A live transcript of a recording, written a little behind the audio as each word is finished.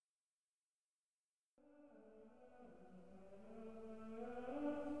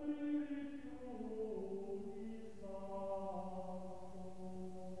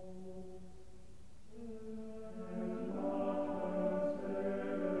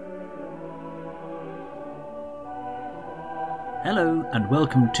Hello and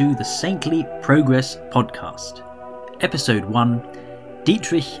welcome to the Saintly Progress Podcast. Episode 1,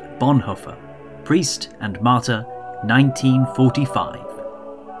 Dietrich Bonhoeffer, Priest and Martyr, 1945.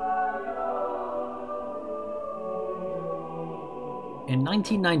 In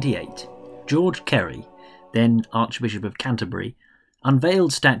 1998, George Carey, then Archbishop of Canterbury,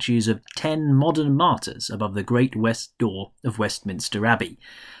 unveiled statues of 10 modern martyrs above the great west door of Westminster Abbey.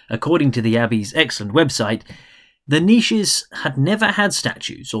 According to the Abbey's excellent website, the niches had never had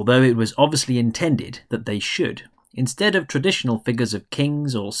statues, although it was obviously intended that they should. Instead of traditional figures of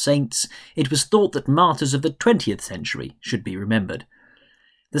kings or saints, it was thought that martyrs of the 20th century should be remembered.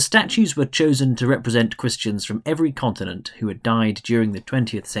 The statues were chosen to represent Christians from every continent who had died during the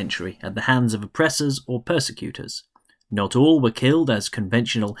 20th century at the hands of oppressors or persecutors. Not all were killed as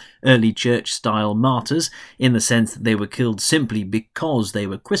conventional early church-style martyrs, in the sense that they were killed simply because they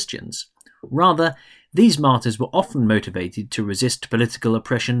were Christians. Rather, these martyrs were often motivated to resist political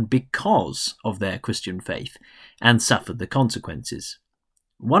oppression because of their Christian faith, and suffered the consequences.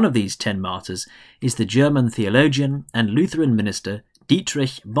 One of these 10 martyrs is the German theologian and Lutheran minister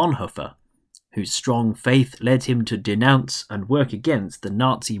Dietrich Bonhoeffer, whose strong faith led him to denounce and work against the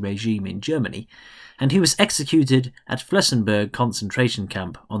Nazi regime in Germany, and he was executed at Flessenburg concentration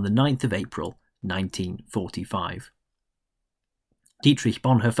camp on the 9th of April 1945. Dietrich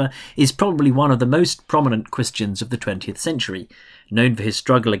Bonhoeffer is probably one of the most prominent Christians of the 20th century, known for his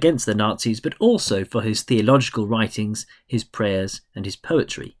struggle against the Nazis, but also for his theological writings, his prayers, and his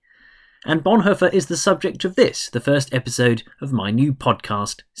poetry. And Bonhoeffer is the subject of this, the first episode of my new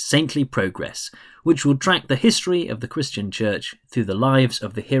podcast, Saintly Progress, which will track the history of the Christian Church through the lives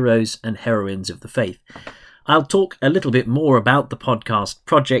of the heroes and heroines of the faith. I'll talk a little bit more about the podcast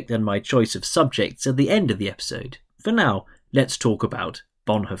project and my choice of subjects at the end of the episode. For now, let's talk about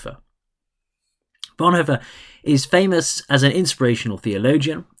Bonhoeffer. Bonhoeffer is famous as an inspirational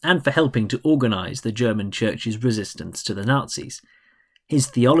theologian and for helping to organise the German church's resistance to the Nazis. His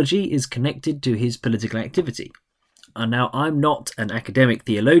theology is connected to his political activity. Now, I'm not an academic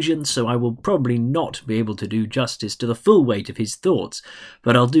theologian, so I will probably not be able to do justice to the full weight of his thoughts,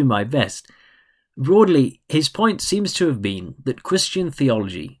 but I'll do my best. Broadly, his point seems to have been that Christian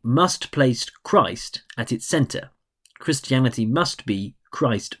theology must place Christ at its centre. Christianity must be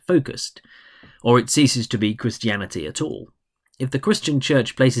Christ-focused, or it ceases to be Christianity at all. If the Christian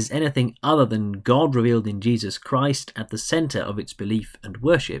Church places anything other than God revealed in Jesus Christ at the centre of its belief and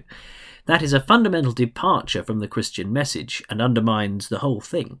worship, that is a fundamental departure from the Christian message and undermines the whole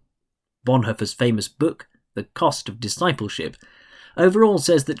thing. Bonhoeffer's famous book, The Cost of Discipleship, overall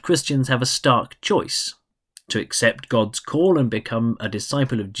says that Christians have a stark choice: to accept God's call and become a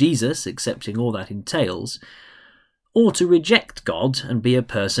disciple of Jesus, accepting all that entails, or to reject God and be a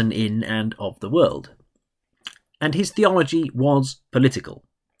person in and of the world. And his theology was political.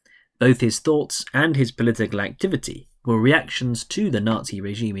 Both his thoughts and his political activity were reactions to the Nazi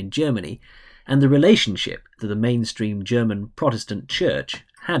regime in Germany and the relationship that the mainstream German Protestant church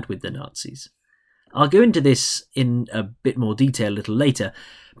had with the Nazis. I'll go into this in a bit more detail a little later,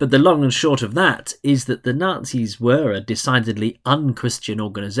 but the long and short of that is that the Nazis were a decidedly un-Christian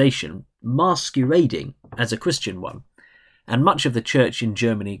organisation masquerading as a Christian one, and much of the church in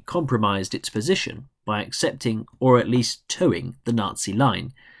Germany compromised its position by accepting or at least towing the Nazi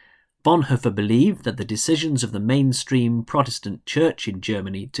line. Bonhoeffer believed that the decisions of the mainstream Protestant church in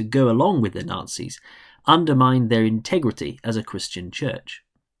Germany to go along with the Nazis undermined their integrity as a Christian church.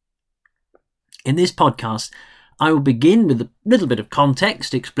 In this podcast, I will begin with a little bit of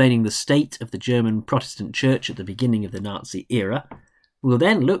context explaining the state of the German Protestant church at the beginning of the Nazi era. We'll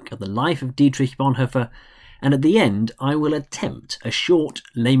then look at the life of Dietrich Bonhoeffer, and at the end I will attempt a short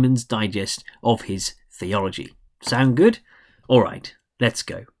layman's digest of his theology. Sound good? Alright, let's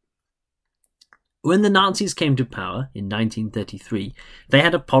go. When the Nazis came to power in 1933, they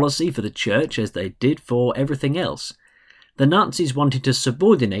had a policy for the church as they did for everything else. The Nazis wanted to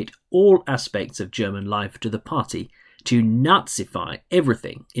subordinate all aspects of German life to the party, to Nazify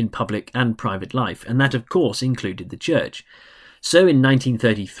everything in public and private life, and that of course included the church. So in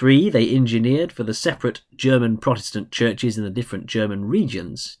 1933 they engineered for the separate German Protestant churches in the different German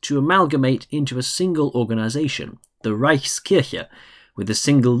regions to amalgamate into a single organisation, the Reichskirche, with a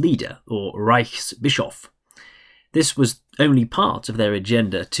single leader, or Reichsbischof. This was only part of their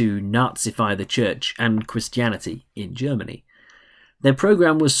agenda to Nazify the church and Christianity in Germany. Their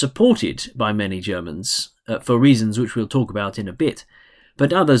programme was supported by many Germans, for reasons which we'll talk about in a bit,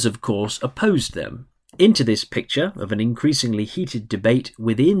 but others, of course, opposed them. Into this picture of an increasingly heated debate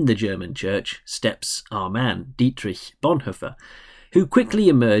within the German church steps our man, Dietrich Bonhoeffer, who quickly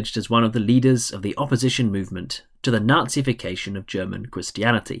emerged as one of the leaders of the opposition movement to the Nazification of German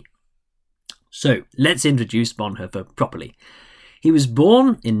Christianity. So, let's introduce Bonhoeffer properly. He was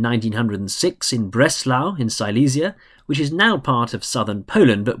born in 1906 in Breslau in Silesia, which is now part of southern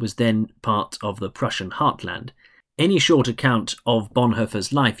Poland but was then part of the Prussian heartland. Any short account of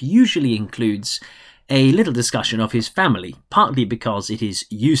Bonhoeffer's life usually includes a little discussion of his family, partly because it is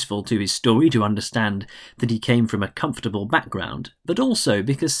useful to his story to understand that he came from a comfortable background, but also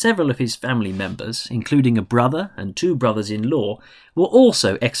because several of his family members, including a brother and two brothers-in-law, were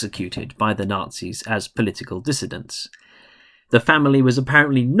also executed by the Nazis as political dissidents. The family was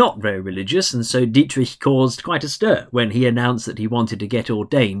apparently not very religious, and so Dietrich caused quite a stir when he announced that he wanted to get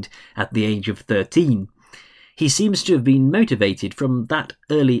ordained at the age of 13. He seems to have been motivated from that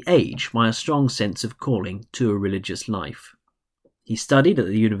early age by a strong sense of calling to a religious life. He studied at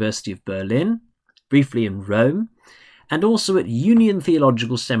the University of Berlin, briefly in Rome, and also at Union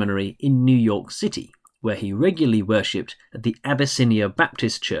Theological Seminary in New York City, where he regularly worshipped at the Abyssinia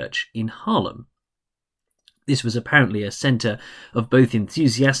Baptist Church in Harlem. This was apparently a centre of both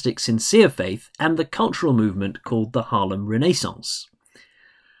enthusiastic, sincere faith and the cultural movement called the Harlem Renaissance.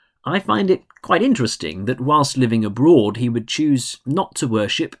 I find it quite interesting that whilst living abroad he would choose not to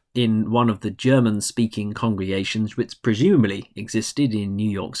worship in one of the German-speaking congregations which presumably existed in New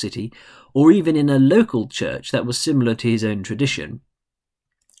York City, or even in a local church that was similar to his own tradition.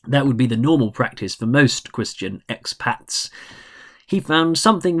 That would be the normal practice for most Christian expats. He found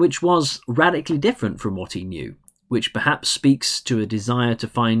something which was radically different from what he knew, which perhaps speaks to a desire to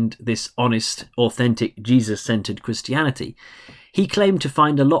find this honest, authentic, Jesus-centered Christianity. He claimed to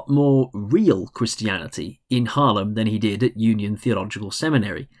find a lot more real Christianity in Harlem than he did at Union Theological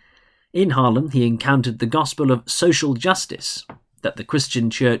Seminary. In Harlem, he encountered the gospel of social justice, that the Christian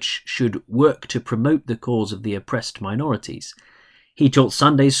church should work to promote the cause of the oppressed minorities. He taught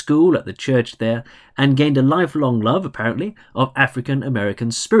Sunday school at the church there and gained a lifelong love, apparently, of African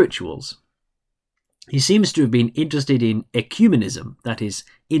American spirituals. He seems to have been interested in ecumenism, that is,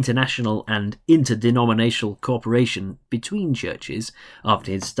 international and interdenominational cooperation between churches,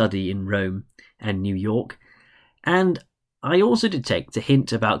 after his study in Rome and New York, and I also detect a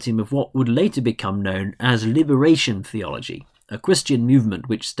hint about him of what would later become known as liberation theology, a Christian movement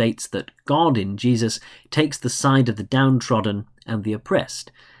which states that God in Jesus takes the side of the downtrodden and the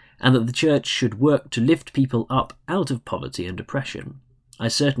oppressed, and that the church should work to lift people up out of poverty and oppression. I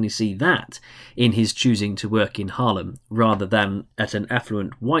certainly see that in his choosing to work in Harlem rather than at an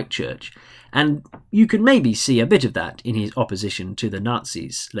affluent white church, and you can maybe see a bit of that in his opposition to the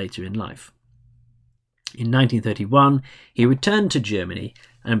Nazis later in life. In 1931, he returned to Germany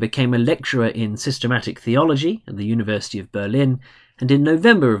and became a lecturer in systematic theology at the University of Berlin, and in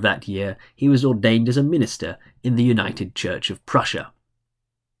November of that year he was ordained as a minister in the United Church of Prussia.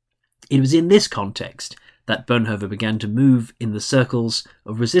 It was in this context that Bonhoeffer began to move in the circles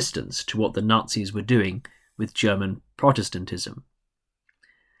of resistance to what the Nazis were doing with German Protestantism.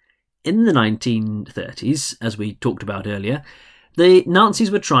 In the 1930s, as we talked about earlier, the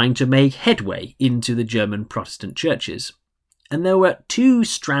Nazis were trying to make headway into the German Protestant churches, and there were two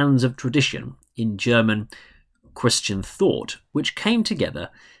strands of tradition in German Christian thought which came together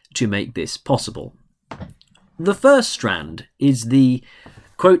to make this possible. The first strand is the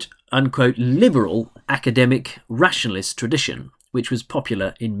quote-unquote liberal academic rationalist tradition, which was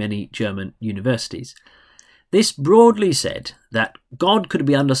popular in many German universities. This broadly said that God could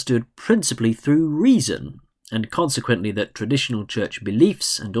be understood principally through reason, and consequently that traditional church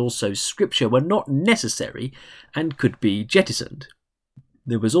beliefs and also scripture were not necessary and could be jettisoned.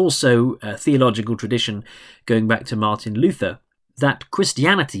 There was also a theological tradition going back to Martin Luther that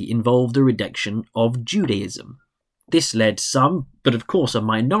Christianity involved a rejection of Judaism. This led some, but of course a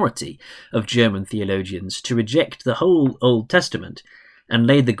minority, of German theologians to reject the whole Old Testament and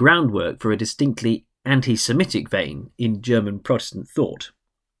laid the groundwork for a distinctly anti-Semitic vein in German Protestant thought.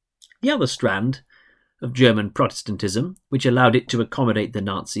 The other strand of German Protestantism, which allowed it to accommodate the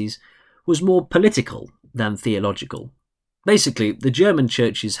Nazis, was more political than theological. Basically, the German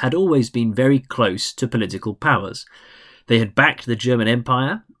churches had always been very close to political powers. They had backed the German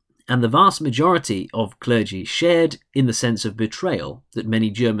Empire, and the vast majority of clergy shared in the sense of betrayal that many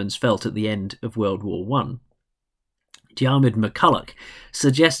Germans felt at the end of World War I. Diarmuid MacCulloch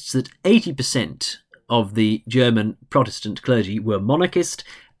suggests that 80% of the German Protestant clergy were monarchist,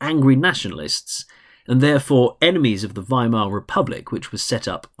 angry nationalists, and therefore enemies of the Weimar Republic, which was set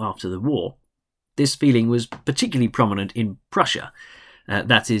up after the war. This feeling was particularly prominent in Prussia,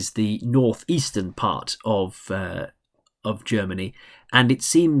 that is the northeastern part of Germany, and it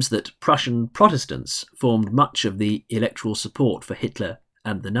seems that Prussian Protestants formed much of the electoral support for Hitler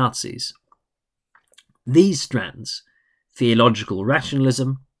and the Nazis. These strands, theological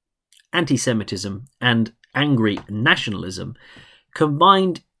rationalism, anti-Semitism, and angry nationalism,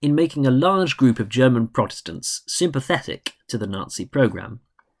 combined in making a large group of German Protestants sympathetic to the Nazi program.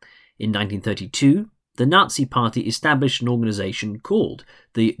 In 1932, the Nazi Party established an organisation called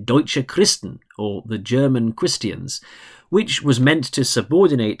the Deutsche Christen, or the German Christians, which was meant to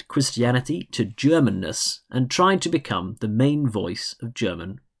subordinate Christianity to Germanness and tried to become the main voice of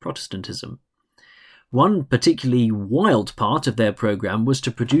German Protestantism. One particularly wild part of their programme was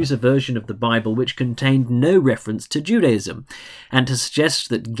to produce a version of the Bible which contained no reference to Judaism, and to suggest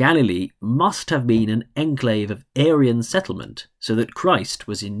that Galilee must have been an enclave of Aryan settlement, so that Christ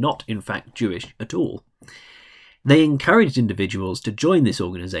was not in fact Jewish at all. They encouraged individuals to join this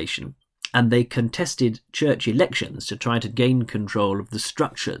organisation, and they contested church elections to try to gain control of the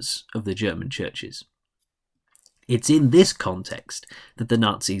structures of the German churches. It's in this context that the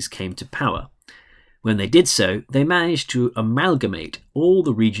Nazis came to power. When they did so, they managed to amalgamate all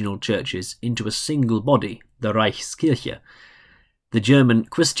the regional churches into a single body, the Reichskirche. The German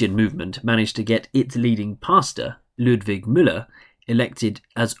Christian movement managed to get its leading pastor, Ludwig Müller, elected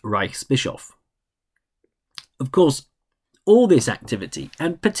as Reichsbischof. Of course, all this activity,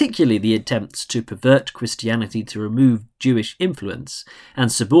 and particularly the attempts to pervert Christianity to remove Jewish influence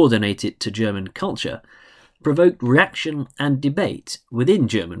and subordinate it to German culture, provoked reaction and debate within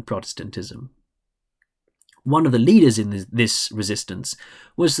German Protestantism. One of the leaders in this resistance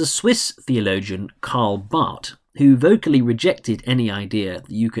was the Swiss theologian Karl Barth, who vocally rejected any idea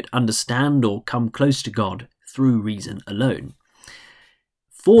that you could understand or come close to God through reason alone.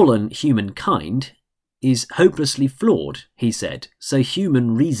 Fallen humankind is hopelessly flawed, he said, so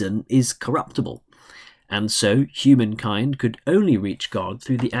human reason is corruptible, and so humankind could only reach God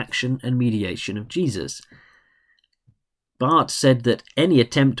through the action and mediation of Jesus. Barth said that any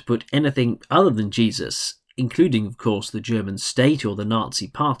attempt to put anything other than Jesus, including, of course, the German state or the Nazi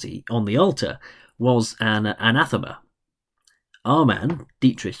party, on the altar, was an anathema. Our man,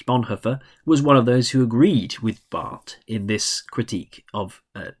 Dietrich Bonhoeffer, was one of those who agreed with Barth in this critique of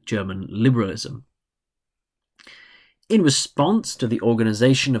German liberalism. In response to the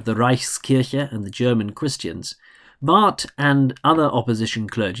organisation of the Reichskirche and the German Christians, Barth and other opposition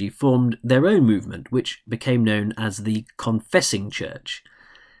clergy formed their own movement, which became known as the Confessing Church.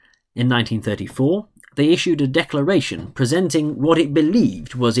 In 1934, they issued a declaration presenting what it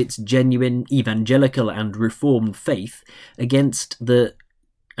believed was its genuine evangelical and reformed faith against the,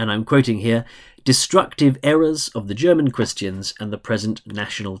 and I'm quoting here, destructive errors of the German Christians and the present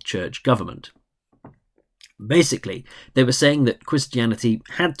national church government. Basically, they were saying that Christianity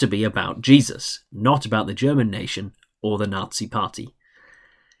had to be about Jesus, not about the German nation or the Nazi party.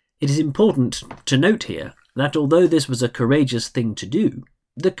 It is important to note here that although this was a courageous thing to do,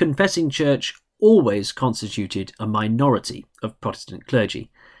 the Confessing Church always constituted a minority of Protestant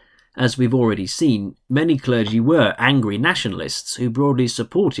clergy. As we've already seen, many clergy were angry nationalists who broadly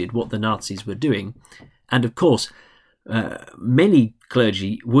supported what the Nazis were doing, and of course, many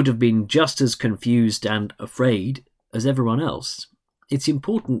clergy would have been just as confused and afraid as everyone else. It's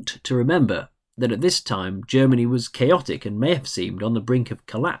important to remember that at this time Germany was chaotic and may have seemed on the brink of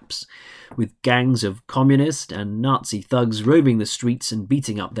collapse, with gangs of communist and Nazi thugs roving the streets and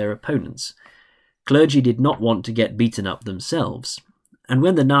beating up their opponents. Clergy did not want to get beaten up themselves, and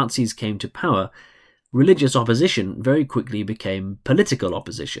when the Nazis came to power, religious opposition very quickly became political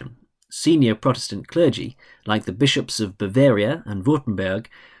opposition. Senior Protestant clergy, like the bishops of Bavaria and Württemberg,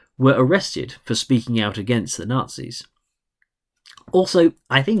 were arrested for speaking out against the Nazis. Also,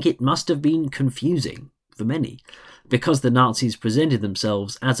 I think it must have been confusing for many, because the Nazis presented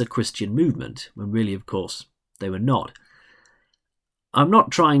themselves as a Christian movement, when really, of course, they were not. I'm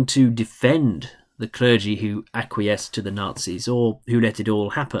not trying to defend the clergy who acquiesced to the Nazis or who let it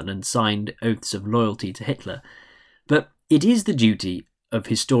all happen and signed oaths of loyalty to Hitler, but it is the duty of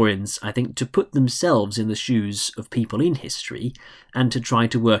historians, I think, to put themselves in the shoes of people in history and to try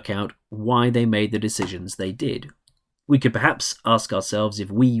to work out why they made the decisions they did. We could perhaps ask ourselves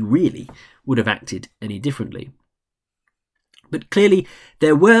if we really would have acted any differently. But clearly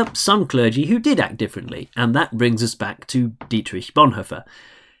there were some clergy who did act differently, and that brings us back to Dietrich Bonhoeffer.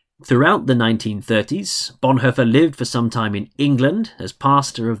 Throughout the 1930s, Bonhoeffer lived for some time in England as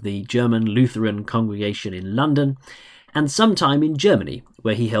pastor of the German Lutheran congregation in London, and some time in Germany,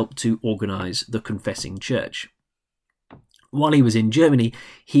 where he helped to organise the Confessing Church. While he was in Germany,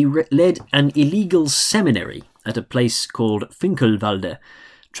 he led an illegal seminary at a place called Finkelwalde,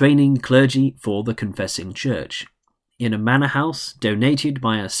 training clergy for the Confessing Church. In a manor house donated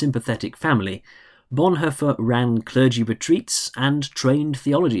by a sympathetic family, Bonhoeffer ran clergy retreats and trained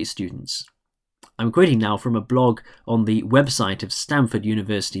theology students. I'm quoting now from a blog on the website of Stanford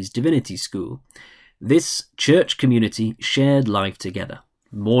University's Divinity School. This church community shared life together.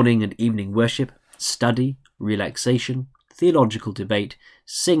 Morning and evening worship, study, relaxation, theological debate,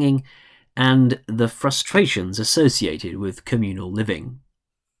 singing, and the frustrations associated with communal living.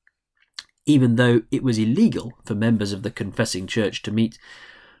 Even though it was illegal for members of the confessing church to meet,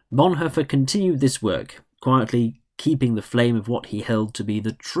 Bonhoeffer continued this work, quietly keeping the flame of what he held to be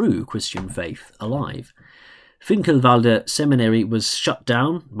the true Christian faith alive. Finkelwalder Seminary was shut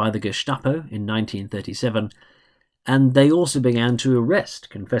down by the Gestapo in 1937, and they also began to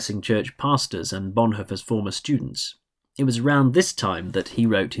arrest confessing church pastors and Bonhoeffer's former students. It was around this time that he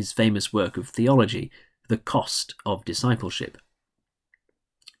wrote his famous work of theology, The Cost of Discipleship.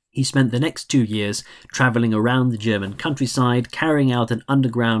 He spent the next 2 years travelling around the German countryside, carrying out an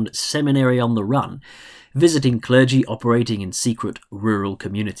underground seminary on the run, visiting clergy operating in secret rural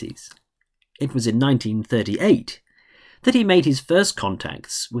communities. It was in 1938 that he made his first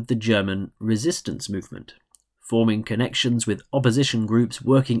contacts with the German resistance movement, forming connections with opposition groups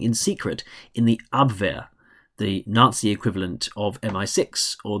working in secret in the Abwehr, the Nazi equivalent of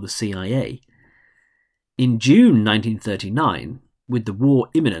MI6 or the CIA. In June 1939, with the war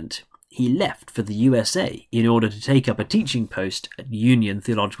imminent, he left for the USA in order to take up a teaching post at Union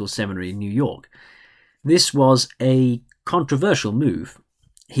Theological Seminary in New York. This was a controversial move.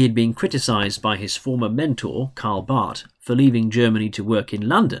 He had been criticised by his former mentor, Karl Barth, for leaving Germany to work in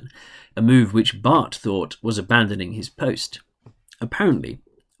London, a move which Barth thought was abandoning his post. Apparently,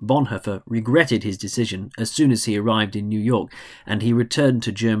 Bonhoeffer regretted his decision as soon as he arrived in New York, and he returned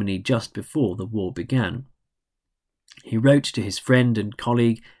to Germany just before the war began. He wrote to his friend and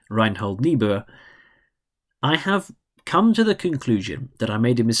colleague Reinhold Niebuhr, "I have come to the conclusion that I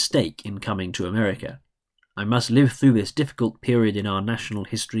made a mistake in coming to America. I must live through this difficult period in our national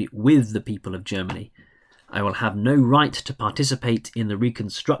history with the people of Germany. I will have no right to participate in the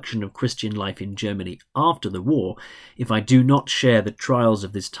reconstruction of Christian life in Germany after the war if I do not share the trials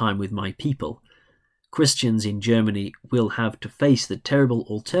of this time with my people. Christians in Germany will have to face the terrible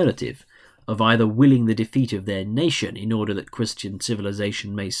alternative of either willing the defeat of their nation in order that Christian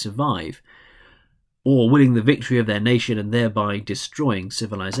civilization may survive, or willing the victory of their nation and thereby destroying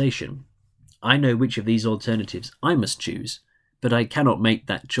civilization. I know which of these alternatives I must choose, but I cannot make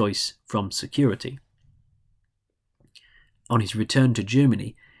that choice from security." On his return to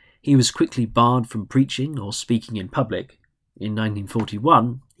Germany, he was quickly barred from preaching or speaking in public. In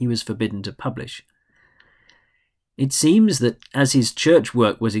 1941, he was forbidden to publish. It seems that as his church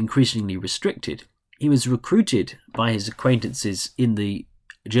work was increasingly restricted, he was recruited by his acquaintances in the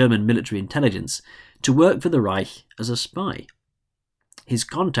German military intelligence to work for the Reich as a spy. His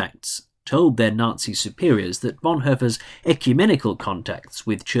contacts told their Nazi superiors that Bonhoeffer's ecumenical contacts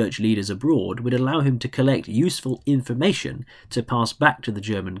with church leaders abroad would allow him to collect useful information to pass back to the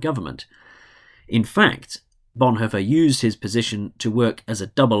German government. In fact, Bonhoeffer used his position to work as a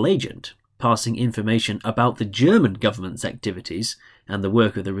double agent, passing information about the German government's activities and the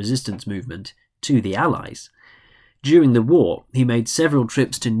work of the resistance movement to the Allies. During the war, he made several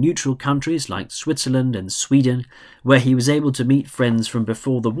trips to neutral countries like Switzerland and Sweden, where he was able to meet friends from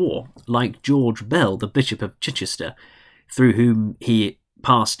before the war, like George Bell, the Bishop of Chichester, through whom he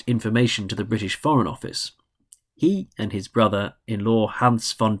passed information to the British Foreign Office. He and his brother-in-law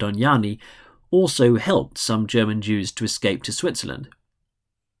Hans von Dohnanyi also helped some German Jews to escape to Switzerland.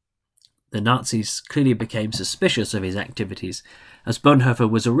 The Nazis clearly became suspicious of his activities as Bonhoeffer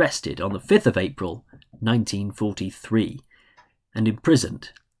was arrested on the 5th of April 1943 and imprisoned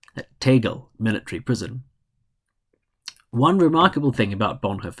at Tegel military prison. One remarkable thing about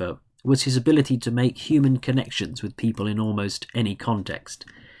Bonhoeffer was his ability to make human connections with people in almost any context.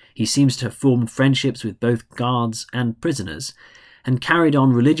 He seems to have formed friendships with both guards and prisoners, and carried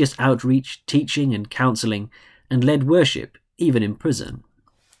on religious outreach, teaching and counselling, and led worship even in prison.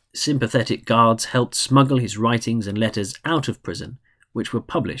 Sympathetic guards helped smuggle his writings and letters out of prison, which were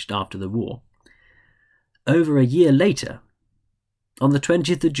published after the war. Over a year later, on the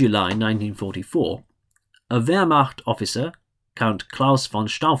 20th of July 1944, a Wehrmacht officer, Count Klaus von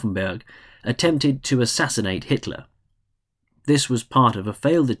Stauffenberg, attempted to assassinate Hitler. This was part of a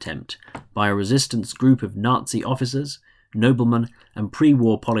failed attempt by a resistance group of Nazi officers, noblemen and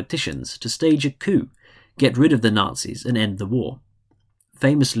pre-war politicians to stage a coup, get rid of the Nazis and end the war.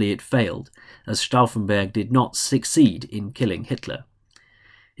 Famously it failed, as Stauffenberg did not succeed in killing Hitler.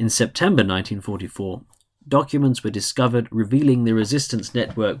 In September 1944, documents were discovered revealing the resistance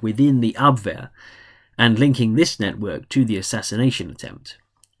network within the Abwehr and linking this network to the assassination attempt.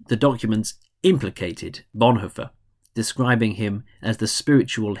 The documents implicated Bonhoeffer, describing him as the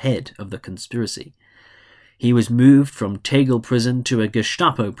spiritual head of the conspiracy. He was moved from Tegel prison to a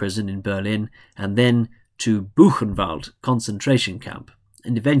Gestapo prison in Berlin, and then to Buchenwald concentration camp,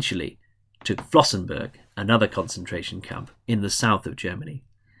 and eventually to Flossenburg, another concentration camp in the south of Germany.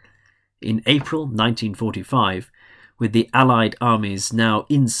 In April 1945, with the Allied armies now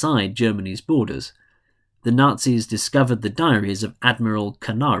inside Germany's borders, the Nazis discovered the diaries of Admiral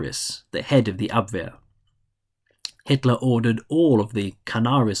Canaris, the head of the Abwehr. Hitler ordered all of the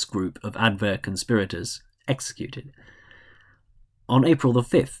Canaris group of Abwehr conspirators executed. On April the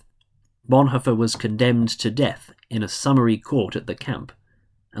 5th, Bonhoeffer was condemned to death in a summary court at the camp,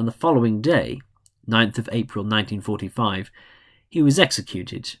 and the following day, 9th of April 1945, he was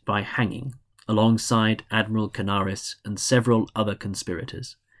executed by hanging alongside Admiral Canaris and several other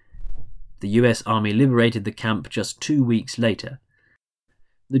conspirators. The US Army liberated the camp just 2 weeks later.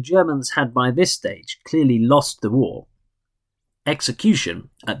 The Germans had by this stage clearly lost the war. Execution,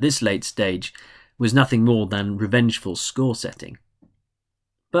 at this late stage, was nothing more than revengeful score-setting.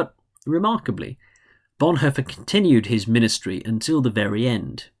 But, remarkably, Bonhoeffer continued his ministry until the very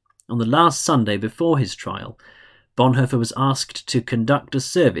end. On the last Sunday before his trial, Bonhoeffer was asked to conduct a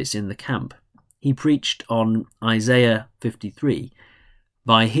service in the camp. He preached on Isaiah 53,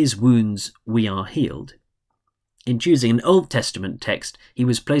 "By his wounds we are healed." In choosing an Old Testament text, he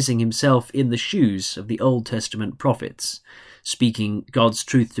was placing himself in the shoes of the Old Testament prophets, speaking God's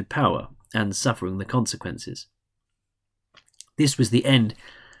truth to power and suffering the consequences. This was the end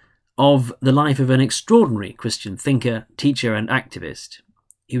of the life of an extraordinary Christian thinker, teacher, and activist.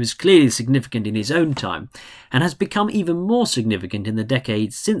 He was clearly significant in his own time and has become even more significant in the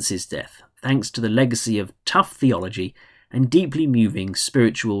decades since his death, thanks to the legacy of tough theology and deeply moving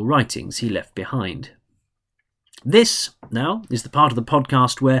spiritual writings he left behind. This, now, is the part of the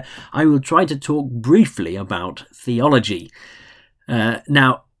podcast where I will try to talk briefly about theology.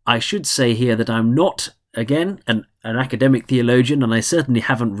 Now, I should say here that I'm not, again, an academic theologian, and I certainly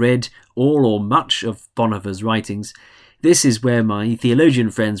haven't read all or much of Bonhoeffer's writings. This is where my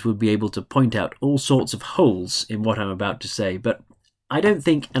theologian friends would be able to point out all sorts of holes in what I'm about to say, but I don't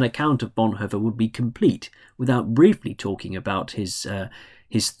think an account of Bonhoeffer would be complete without briefly talking about his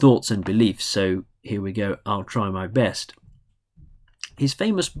thoughts and beliefs, so here we go, I'll try my best. His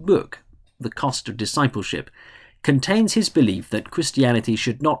famous book, The Cost of Discipleship, contains his belief that Christianity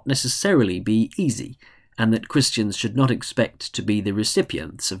should not necessarily be easy, and that Christians should not expect to be the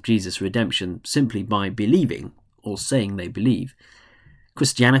recipients of Jesus' redemption simply by believing or saying they believe.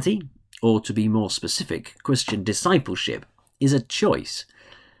 Christianity, or to be more specific, Christian discipleship, is a choice.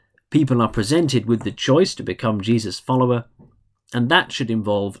 People are presented with the choice to become Jesus' follower, and that should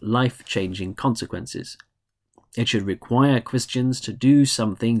involve life-changing consequences. It should require Christians to do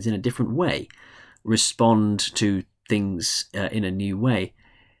some things in a different way, respond to things in a new way.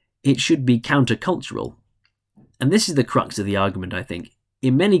 It should be countercultural. And this is the crux of the argument, I think.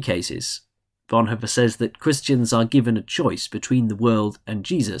 In many cases, Bonhoeffer says that Christians are given a choice between the world and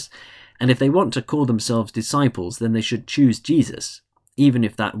Jesus, and if they want to call themselves disciples, then they should choose Jesus, even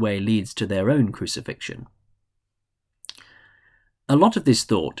if that way leads to their own crucifixion. A lot of this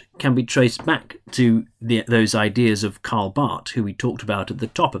thought can be traced back to those ideas of Karl Barth, who we talked about at the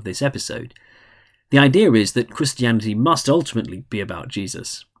top of this episode. The idea is that Christianity must ultimately be about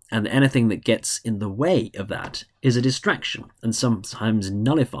Jesus, and that anything that gets in the way of that is a distraction and sometimes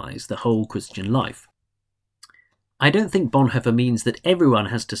nullifies the whole Christian life. I don't think Bonhoeffer means that everyone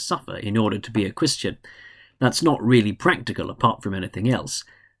has to suffer in order to be a Christian. That's not really practical apart from anything else.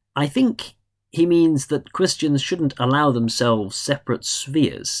 I think he means that Christians shouldn't allow themselves separate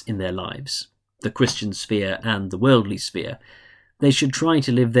spheres in their lives, the Christian sphere and the worldly sphere. They should try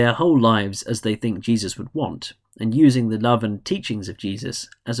to live their whole lives as they think Jesus would want, and using the love and teachings of Jesus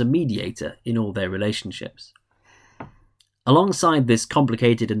as a mediator in all their relationships. Alongside this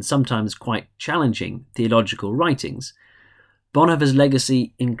complicated and sometimes quite challenging theological writings, Bonhoeffer's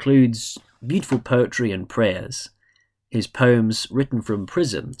legacy includes beautiful poetry and prayers. His poems, written from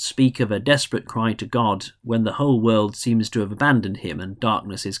prison, speak of a desperate cry to God when the whole world seems to have abandoned him and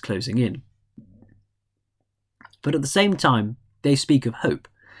darkness is closing in. But at the same time, they speak of hope,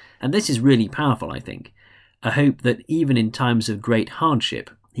 and this is really powerful, I think. A hope that even in times of great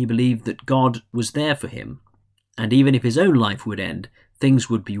hardship, he believed that God was there for him, and even if his own life would end, things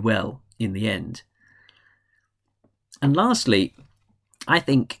would be well in the end. And lastly, I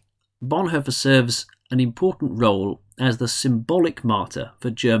think Bonhoeffer serves an important role as the symbolic martyr for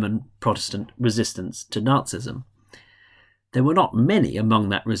German Protestant resistance to Nazism. There were not many among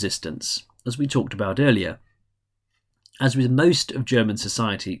that resistance, as we talked about earlier. As with most of German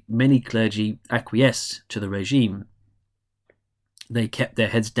society, many clergy acquiesced to the regime, They kept their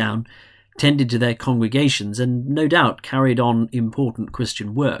heads down, tended to their congregations, and no doubt carried on important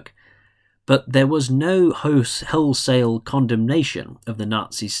Christian work. But there was no wholesale condemnation of the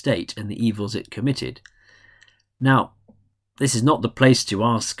Nazi state and the evils it committed. Now, this is not the place to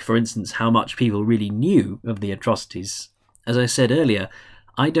ask, for instance, how much people really knew of the atrocities. As I said earlier,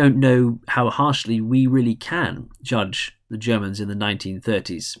 I don't know how harshly we really can judge the Germans in the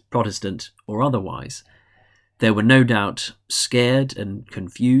 1930s, Protestant or otherwise. They were no doubt scared and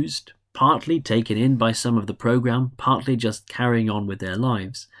confused, partly taken in by some of the programme, partly just carrying on with their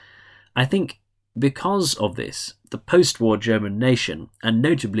lives. I think because of this, the post-war German nation, and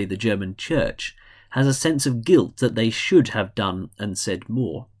notably the German church, has a sense of guilt that they should have done and said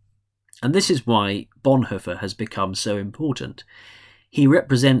more. And this is why Bonhoeffer has become so important. He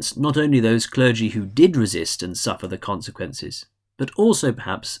represents not only those clergy who did resist and suffer the consequences, but also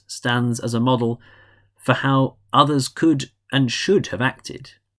perhaps stands as a model for how others could and should have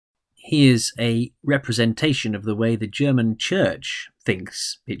acted. He is a representation of the way the German church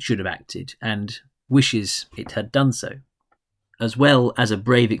thinks it should have acted and wishes it had done so, as well as a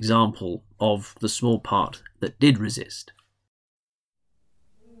brave example of the small part that did resist.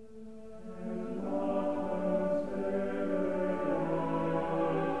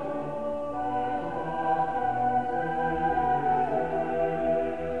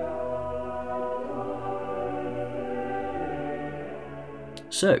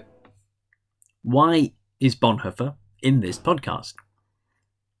 So, why is Bonhoeffer in this podcast?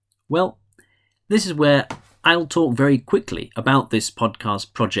 Well, this is where I'll talk very quickly about this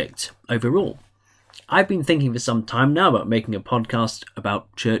podcast project overall. I've been thinking for some time now about making a podcast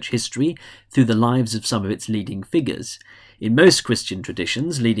about church history through the lives of some of its leading figures. In most Christian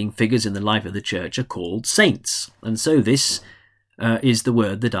traditions, leading figures in the life of the church are called saints, and so this is the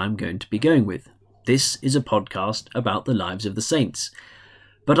word that I'm going to be going with. This is a podcast about the lives of the saints.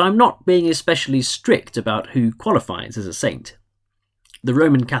 But I'm not being especially strict about who qualifies as a saint. The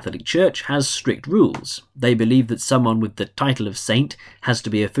Roman Catholic Church has strict rules. They believe that someone with the title of saint has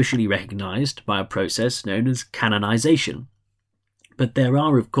to be officially recognised by a process known as canonization. But there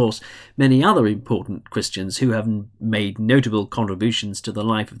are, of course, many other important Christians who have made notable contributions to the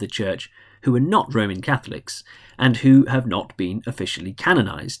life of the Church who are not Roman Catholics and who have not been officially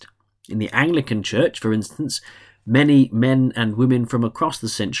canonized. In the Anglican Church, for instance, many men and women from across the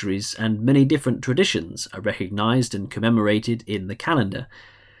centuries and many different traditions are recognised and commemorated in the calendar.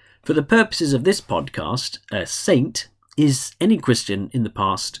 For the purposes of this podcast, a saint is any Christian in the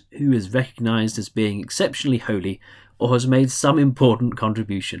past who is recognised as being exceptionally holy or has made some important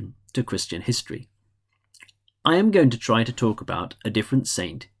contribution to Christian history. I am going to try to talk about a different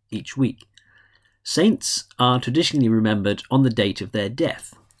saint each week. Saints are traditionally remembered on the date of their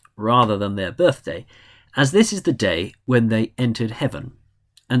death, rather than their birthday, as this is the day when they entered heaven.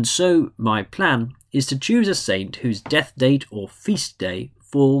 And so my plan is to choose a saint whose death date or feast day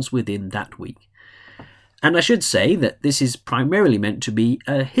falls within that week. And I should say that this is primarily meant to be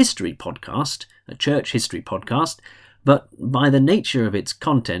a history podcast, a church history podcast, but by the nature of its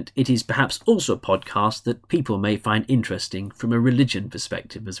content, it is perhaps also a podcast that people may find interesting from a religion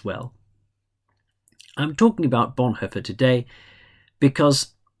perspective as well. I'm talking about Bonhoeffer today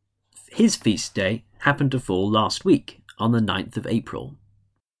because his feast day happened to fall last week, on the 9th of April.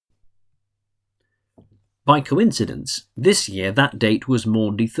 By coincidence, this year that date was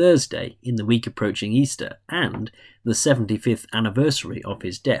Maundy Thursday, in the week approaching Easter, and the 75th anniversary of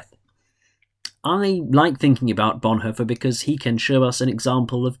his death. I like thinking about Bonhoeffer because he can show us an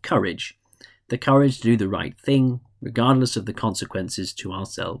example of courage, the courage to do the right thing, regardless of the consequences to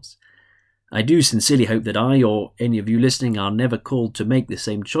ourselves. I do sincerely hope that I, or any of you listening, are never called to make the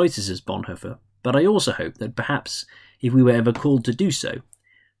same choices as Bonhoeffer, but I also hope that perhaps, if we were ever called to do so,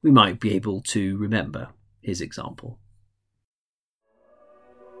 we might be able to remember his example.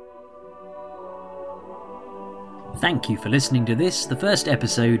 Thank you for listening to this, the first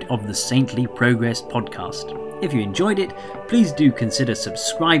episode of the Saintly Progress podcast. If you enjoyed it, please do consider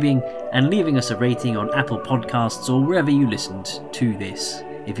subscribing and leaving us a rating on Apple Podcasts or wherever you listened to this.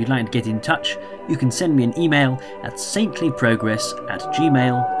 If you'd like to get in touch, you can send me an email at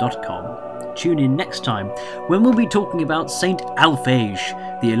saintlyprogress@gmail.com. Tune in next time when we'll be talking about Saint Alphege,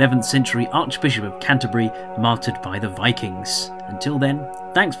 the 11th century Archbishop of Canterbury, martyred by the Vikings. Until then,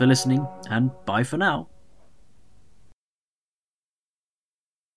 thanks for listening and bye for now.